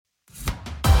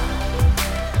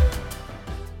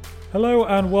Hello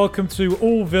and welcome to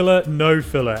All Villa No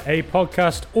Filler, a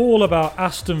podcast all about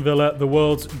Aston Villa, the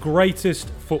world's greatest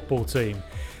football team.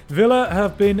 Villa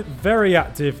have been very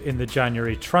active in the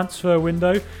January transfer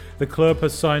window. The club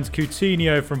has signed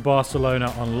Coutinho from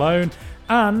Barcelona on loan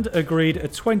and agreed a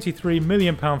 £23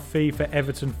 million fee for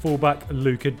Everton fullback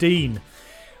Lucas Digne.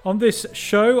 On this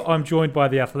show, I'm joined by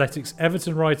The Athletic's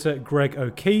Everton writer Greg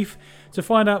O'Keefe to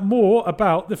find out more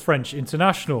about the French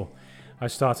international. I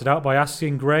started out by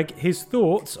asking Greg his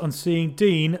thoughts on seeing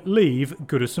Digne leave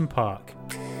Goodison Park.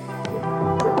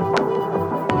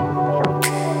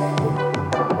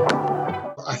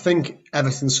 I think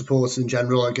Everton supporters in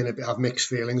general are going to have mixed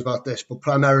feelings about this, but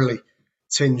primarily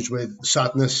tinged with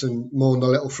sadness and more than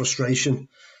a little frustration.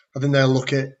 I think they'll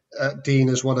look at Digne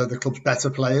as one of the club's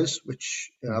better players, which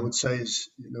I would say is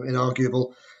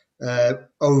inarguable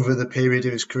over the period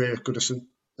of his career at Goodison.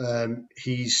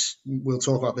 We'll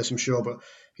talk about this, I'm sure, but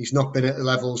he's not been at the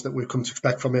levels that we've come to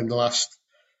expect from him the last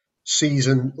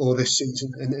season or this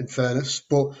season, in fairness.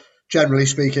 But generally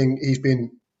speaking, he's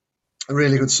been a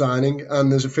really good signing,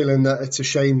 and there's a feeling that it's a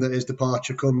shame that his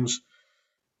departure comes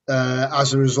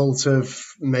as a result of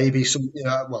maybe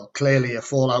clearly a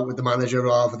fallout with the manager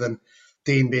rather than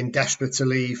Digne being desperate to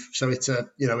leave. So it's an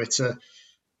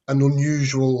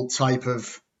unusual type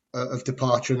of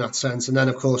departure in that sense. And then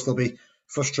of course there'll be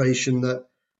frustration that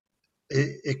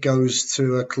it goes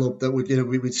to a club that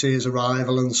we would see as a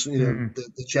rival, and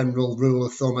the general rule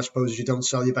of thumb, I suppose, is you don't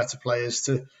sell your better players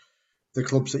to the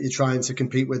clubs that you're trying to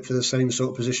compete with for the same sort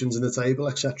of positions in the table,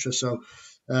 etc. So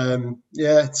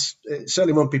it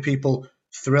certainly won't be people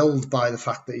thrilled by the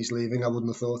fact that he's leaving, I wouldn't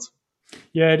have thought.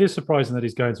 Yeah, it is surprising that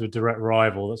he's going to a direct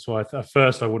rival. That's why at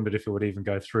first I wondered if it would even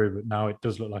go through, but now it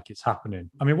does look like it's happening.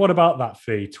 I mean, what about that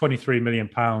fee? £23 million.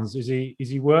 Is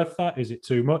he worth that? Is it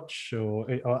too much? Or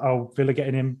are Villa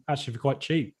getting him actually for quite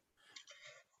cheap?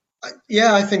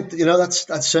 Yeah, I think that's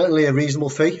certainly a reasonable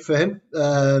fee for him.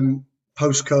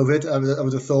 Post-COVID, I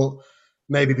would have thought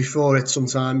maybe before it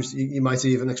sometimes you might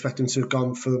even expect him to have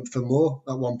gone for more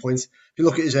at one point. If you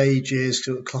look at his age, he is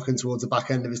clocking towards the back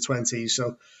end of his 20s,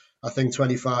 so I think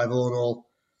 25 all in all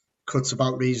cuts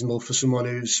about reasonable for someone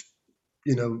who's,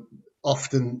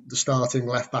 often the starting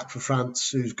left back for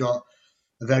France, who's got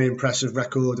a very impressive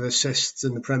record of assists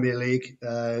in the Premier League.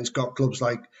 He's got clubs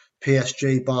like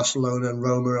PSG, Barcelona and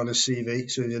Roma on his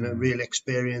CV, so he's a really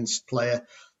experienced player,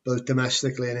 both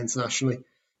domestically and internationally.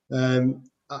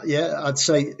 I'd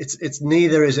say it's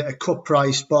neither is it a cut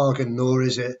price bargain nor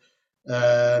is it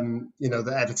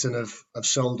that Everton have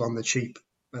sold on the cheap.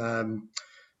 To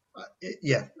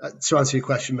answer your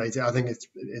question, mate, I think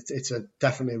it's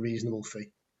definitely a reasonable fee.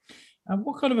 And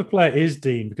what kind of a player is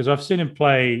Digne? Because I've seen him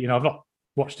play, I've not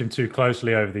watched him too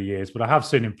closely over the years, but I have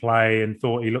seen him play and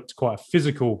thought he looked quite a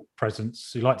physical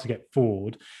presence. He liked to get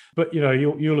forward. But,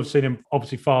 you'll have seen him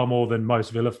obviously far more than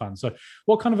most Villa fans. So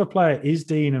what kind of a player is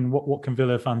Digne, and what can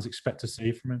Villa fans expect to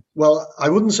see from him? Well, I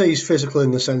wouldn't say he's physical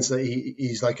in the sense that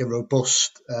he's like a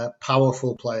robust,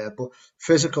 powerful player, but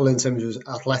physical in terms of his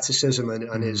athleticism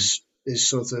and his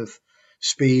sort of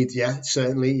speed. Yeah,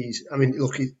 certainly.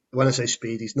 When I say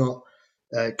speed, he's not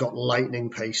got lightning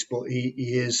pace, but he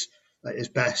is at his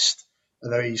best a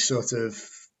very sort of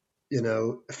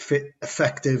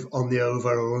effective on the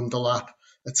over or underlap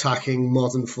attacking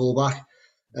modern fullback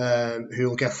who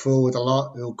will get forward a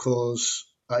lot, who will cause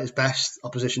at his best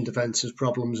opposition defences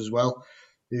problems as well,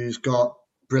 who's got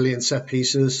brilliant set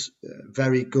pieces,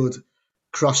 very good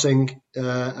crossing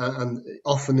and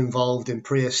often involved in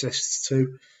pre-assists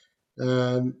too.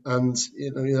 You've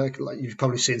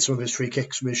probably seen some of his free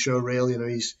kicks from his show reel.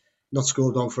 He's not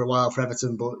scored one for a while for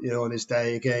Everton, but on his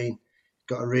day again,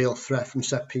 got a real threat from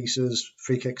set pieces,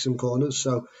 free kicks and corners.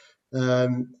 So a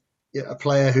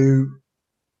player who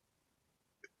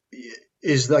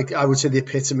is like, I would say, the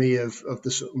epitome of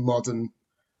the sort of modern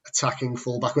attacking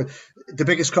fullback. The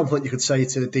biggest compliment you could say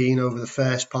to Digne over the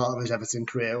first part of his Everton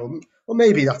career, or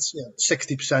maybe that's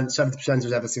 60%, 70% of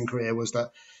his Everton career, was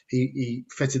that he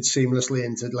fitted seamlessly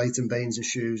into Leighton Baines'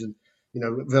 shoes. And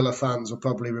Villa fans will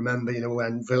probably remember,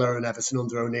 when Villa and Everton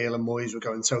under O'Neill and Moyes were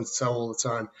going toe-to-toe all the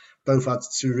time. Both had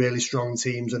two really strong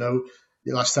teams. I know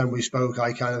the last time we spoke,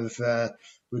 I kind of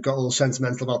we got all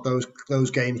sentimental about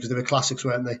those games because they were classics,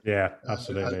 weren't they? Yeah,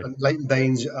 absolutely. And Leighton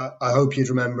Baines, I hope you'd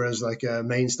remember as like a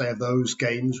mainstay of those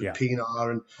games with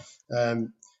Pienaar,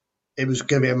 and it was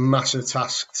going to be a massive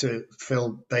task to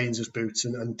fill Baines' boots,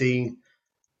 and Digne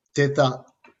did that.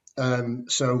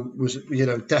 So was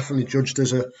definitely judged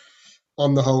as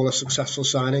on the whole, a successful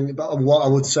signing. But what I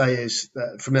would say is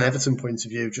that from an Everton point of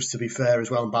view, just to be fair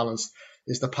as well and balanced,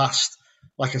 is the past,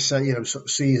 like I say, sort of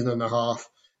season and a half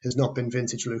has not been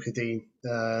vintage Lucas Digne.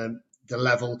 The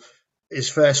level, his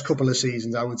first couple of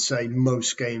seasons, I would say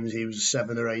most games he was a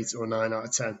 7 or 8 or 9 out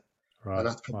of 10. Right. And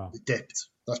that's probably dipped.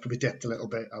 That's probably dipped a little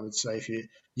bit, I would say. If you're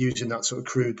using that sort of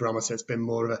crude barometer, it's been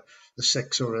more of a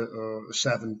 6 or a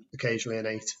 7, occasionally an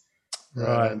 8.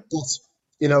 Right.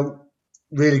 But,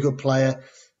 really good player,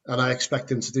 and I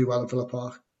expect him to do well at Villa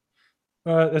Park.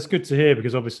 That's good to hear,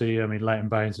 because obviously, I mean, Leighton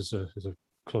Baines is a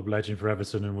club legend for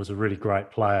Everton and was a really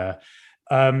great player.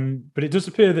 But it does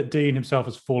appear that Digne himself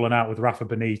has fallen out with Rafa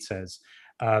Benitez.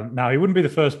 Now, he wouldn't be the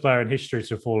first player in history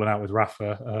to have fallen out with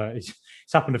Rafa. It's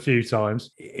happened a few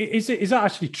times. Is that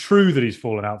actually true that he's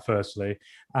fallen out, firstly?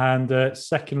 And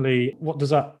secondly, what does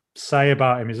that say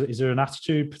about him? Is there an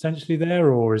attitude potentially there,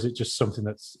 or is it just something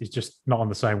that's just not on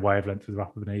the same wavelength with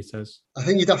Rafa Benitez? I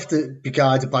think you'd have to be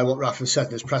guided by what Rafa said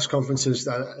in his press conferences.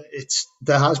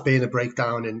 There has been a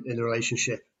breakdown in the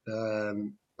relationship,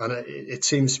 and it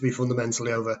seems to be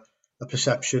fundamentally over a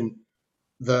perception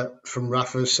that from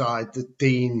Rafa's side, that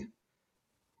Digne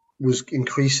was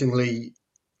increasingly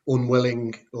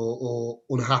unwilling or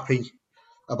unhappy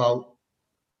about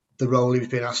the role he was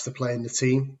being asked to play in the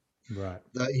team. Right.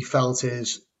 That he felt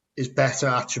his better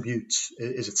attributes,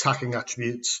 his attacking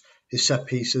attributes, his set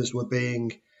pieces were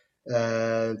being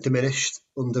diminished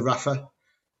under Rafa,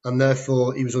 and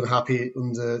therefore he was unhappy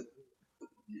under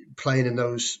playing in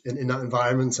that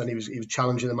environment, and he was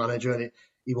challenging the manager, and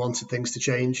he wanted things to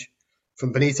change.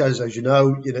 From Benitez, as you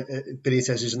know,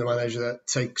 Benitez isn't a manager that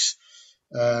takes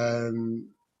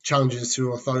challenges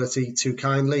to authority too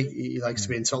kindly. He likes to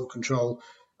be in total control,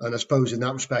 and I suppose in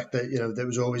that respect that there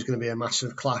was always going to be a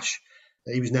massive clash.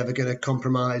 He was never going to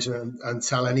compromise and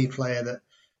tell any player that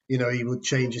he would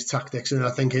change his tactics. And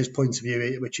I think his point of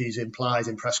view, which he's implied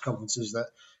in press conferences, that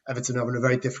Everton are having a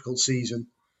very difficult season.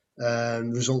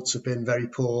 Results have been very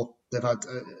poor. They've had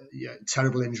a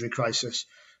terrible injury crisis.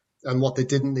 And what they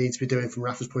didn't need to be doing from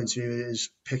Rafa's point of view is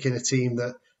picking a team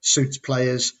that suits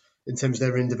players in terms of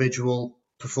their individual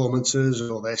performances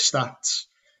or their stats.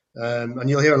 And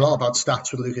you'll hear a lot about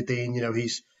stats with Lucas Digne.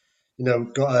 He's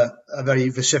got a very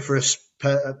vociferous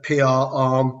PR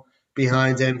arm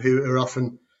behind him who are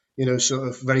often sort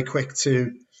of very quick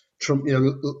to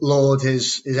laud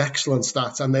his excellent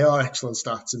stats, and they are excellent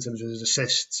stats in terms of his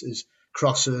assists, his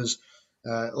crosses,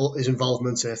 his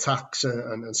involvement in attacks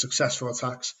and successful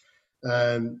attacks.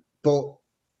 But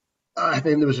I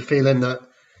think there was a feeling that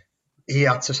he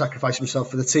had to sacrifice himself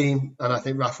for the team, and I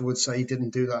think Rafa would say he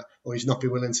didn't do that, or he's not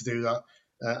been willing to do that.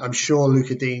 I'm sure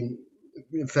Lucas Digne,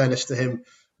 in fairness to him,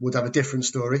 would have a different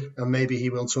story, and maybe he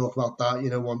will talk about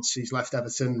that, once he's left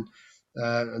Everton.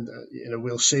 And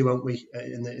we'll see, won't we,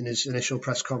 in his initial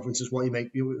press conferences,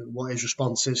 what his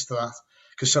response is to that.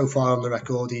 Because so far on the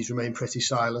record, he's remained pretty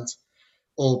silent,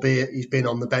 albeit he's been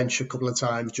on the bench a couple of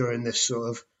times during this sort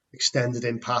of extended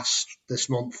impasse this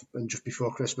month and just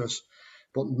before Christmas,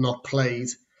 but not played.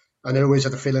 And I always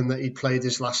had a feeling that he'd played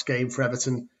his last game for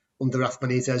Everton under Rafa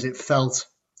Benitez. It felt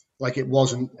like it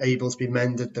wasn't able to be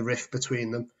mended, the rift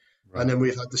between them. Right. And then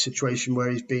we've had the situation where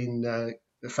he's been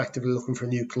effectively looking for a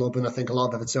new club, and I think a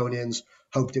lot of Evertonians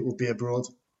hoped it would be abroad,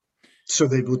 so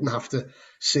they wouldn't have to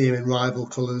see him in rival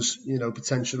colours,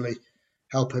 potentially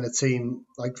helping a team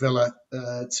like Villa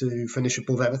to finish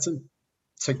above Everton,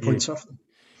 take points off them.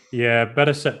 Yeah,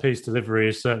 better set-piece delivery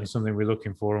is certainly something we're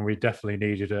looking for, and we definitely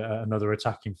needed another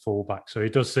attacking fullback. So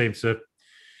it does seem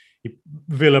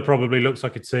Villa probably looks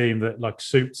like a team that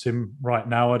suits him right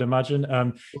now, I'd imagine.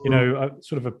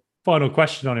 Sort of a final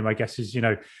question on him, I guess, is,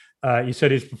 you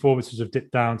said his performances have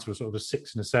dipped down to a sort of a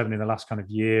 6 and a 7 in the last kind of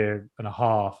year and a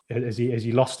half. Has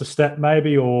he lost a step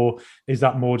maybe, or is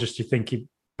that more just you think he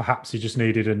just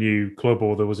needed a new club,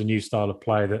 or there was a new style of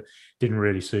play that didn't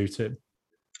really suit him?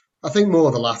 I think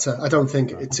more the latter. I don't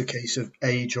think it's a case of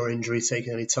age or injury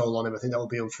taking any toll on him. I think that would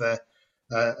be unfair.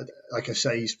 Like I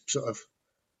say, he's sort of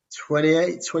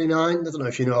 28, 29. I don't know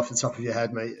if you know off the top of your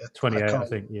head, mate. 28, I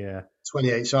think, yeah.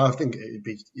 28. So I think it'd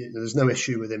be. There's no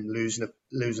issue with him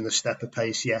losing a step of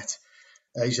pace yet.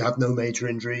 He's had no major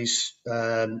injuries.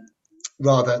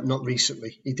 Rather, not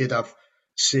recently. He did have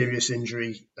serious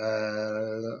injury.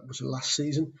 Was it last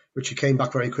season, which he came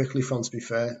back very quickly from, to be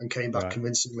fair, and came back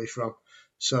convincingly from.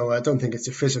 So I don't think it's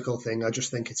a physical thing. I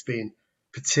just think it's been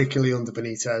particularly under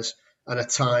Benitez, and at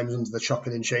times under the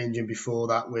chopping and changing before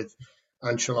that with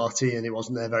Ancelotti, and he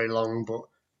wasn't there very long, but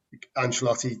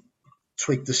Ancelotti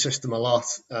tweaked the system a lot.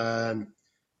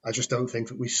 I just don't think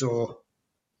that we saw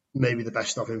maybe the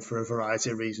best of him for a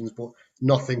variety of reasons, but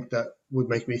nothing that would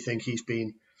make me think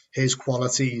his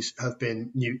qualities have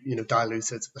been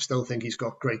diluted. I still think he's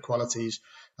got great qualities.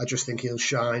 I just think he'll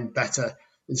shine better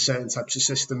in certain types of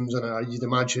systems, and you'd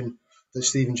imagine that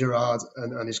Steven Gerrard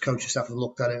and his coaching staff have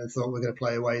looked at it and thought, we're going to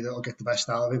play a way that will get the best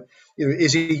out of him.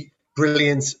 Is he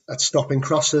brilliant at stopping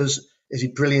crosses? Is he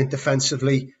brilliant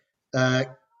defensively?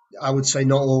 I would say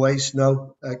not always.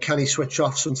 No. Can he switch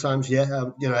off sometimes?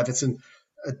 Yeah. Everton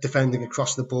defending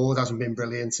across the board hasn't been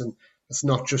brilliant, and it's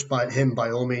not just by him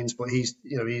by all means, but he's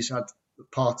had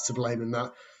part to blame in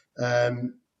that.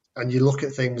 And you look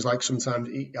at things like sometimes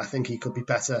I think he could be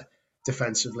better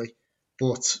defensively,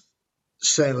 but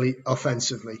certainly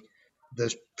offensively,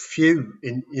 there's few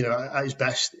at his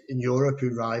best in Europe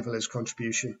who rival his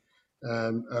contribution.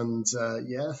 I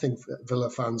think Villa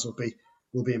fans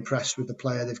will be impressed with the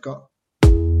player they've got.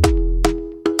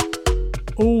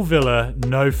 All Villa,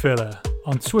 no filler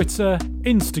on Twitter,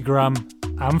 Instagram,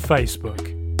 and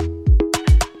Facebook.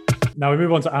 Now we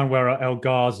move on to Anwar El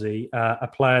Ghazi, a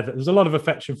player that there's a lot of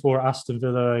affection for at Aston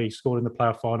Villa. He scored in the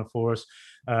playoff final for us.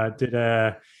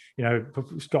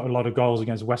 He's got a lot of goals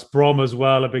against West Brom as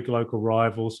well, a big local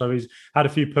rival. So he's had a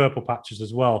few purple patches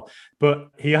as well. But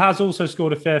he has also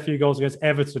scored a fair few goals against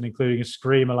Everton, including a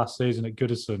screamer last season at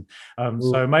Goodison.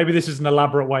 So maybe this is an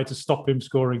elaborate way to stop him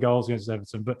scoring goals against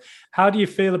Everton. But how do you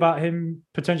feel about him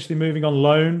potentially moving on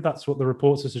loan? That's what the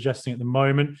reports are suggesting at the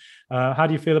moment. How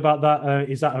do you feel about that?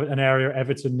 Is that an area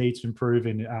Everton needs to improve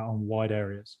out on wide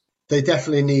areas? They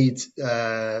definitely need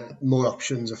more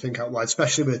options, I think, out wide,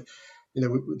 especially with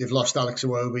they've lost Alex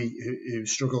Iwobi, who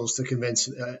struggles to convince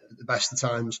at the best of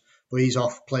times, but he's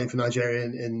off playing for Nigeria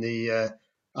in the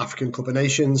African Cup of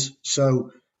Nations.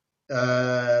 So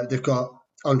they've got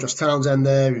Andros Townsend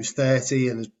there, who's 30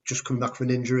 and has just come back from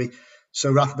an injury.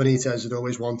 So Rafa Benitez had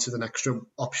always wanted an extra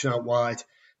option out wide.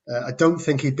 I don't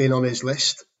think he'd been on his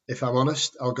list, if I'm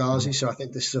honest, El Ghazi. So I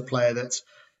think this is a player that's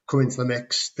come into the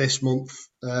mix this month.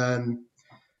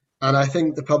 And I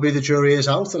think that probably the jury is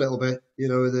out a little bit.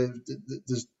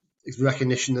 There's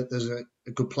recognition that there's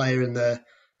a good player in there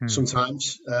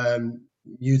sometimes.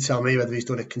 You tell me whether he's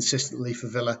done it consistently for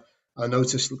Villa. I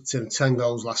noticed 10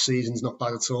 goals last season's not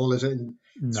bad at all, is it?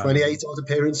 No. 28 odd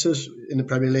appearances in the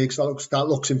Premier League. So that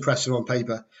looks impressive on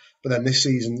paper. But then this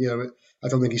season, I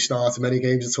don't think he started many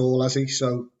games at all, has he?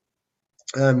 So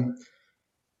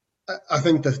I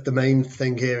think that the main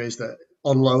thing here is that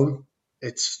on loan,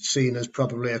 it's seen as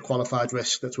probably a qualified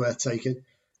risk that's worth taking.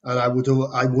 And I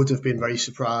would have been very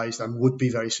surprised and would be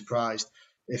very surprised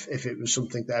if it was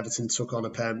something that Everton took on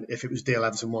if it was a deal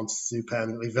Everton wanted to do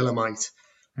permanently. Villa might,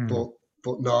 but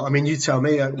no. I mean, you tell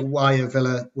me, why are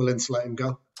Villa willing to let him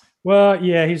go? Well,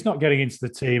 yeah, he's not getting into the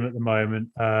team at the moment.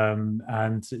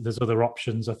 And there's other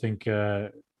options, I think,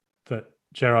 that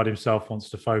Gerrard himself wants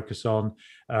to focus on.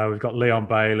 We've got Leon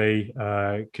Bailey,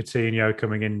 Coutinho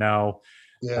coming in now.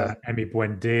 Yeah, Emi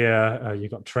Buendia,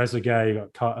 you've got Trezeguet,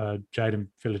 you've got Jaden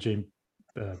Philogene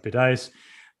Bidace.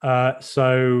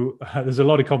 So there's a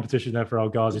lot of competition there for El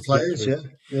Ghazi. Players,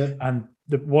 yeah. And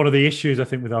one of the issues, I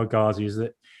think, with El Ghazi is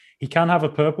that he can have a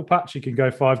purple patch. He can go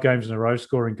 5 games in a row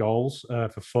scoring goals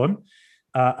for fun.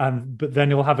 But then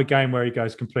he'll have a game where he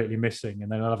goes completely missing,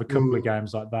 and then he'll have a couple of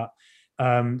games like that.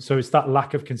 So it's that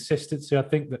lack of consistency, I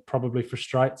think, that probably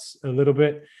frustrates a little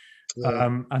bit.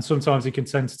 Yeah. And sometimes he can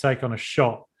tend to take on a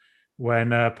shot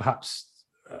when perhaps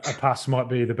a pass might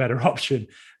be the better option.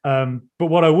 But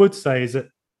what I would say is that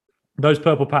those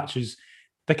purple patches,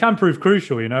 they can prove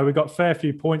crucial. We got a fair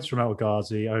few points from El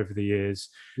Ghazi over the years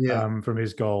from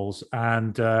his goals.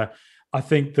 And I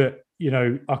think that,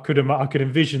 I could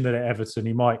envision that at Everton,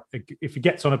 he might, if he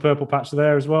gets on a purple patch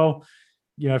there as well,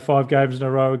 5 games in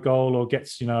a row, a goal, or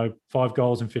gets, 5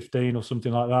 goals in 15 or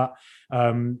something like that.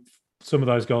 Some of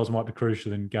those goals might be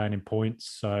crucial in gaining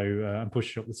points, and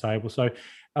pushing up the table. So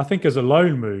I think as a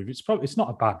loan move, it's not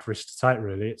a bad risk to take,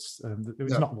 really. It's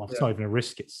not even a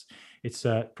risk. It's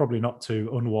probably not too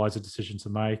unwise a decision to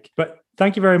make. But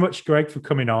thank you very much, Greg, for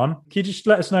coming on. Can you just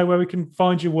let us know where we can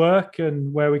find your work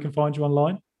and where we can find you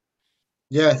online?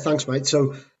 Yeah, thanks, mate.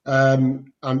 So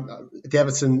I'm the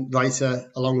Everton writer,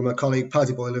 along with my colleague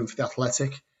Paddy Boylan for The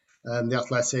Athletic. The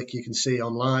Athletic you can see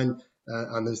online,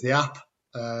 and there's the app.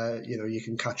 You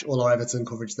can catch all our Everton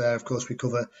coverage there. Of course, we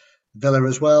cover Villa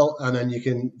as well, and then you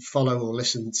can follow or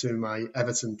listen to my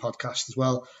Everton podcast as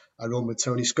well. I run with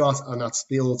Tony Scott, and that's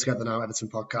the All Together Now Everton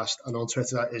podcast. And on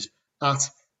Twitter, that is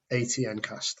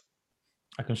 @ATNcast.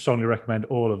 I can strongly recommend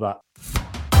all of that.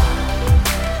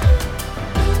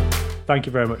 Thank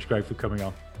you very much, Greg, for coming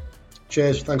on.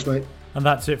 Cheers. Thanks, mate. And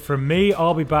that's it from me.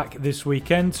 I'll be back this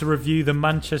weekend to review the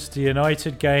Manchester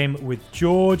United game with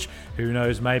George. Who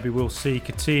knows, maybe we'll see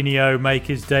Coutinho make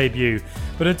his debut.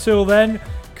 But until then,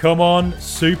 come on,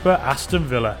 Super Aston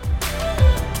Villa.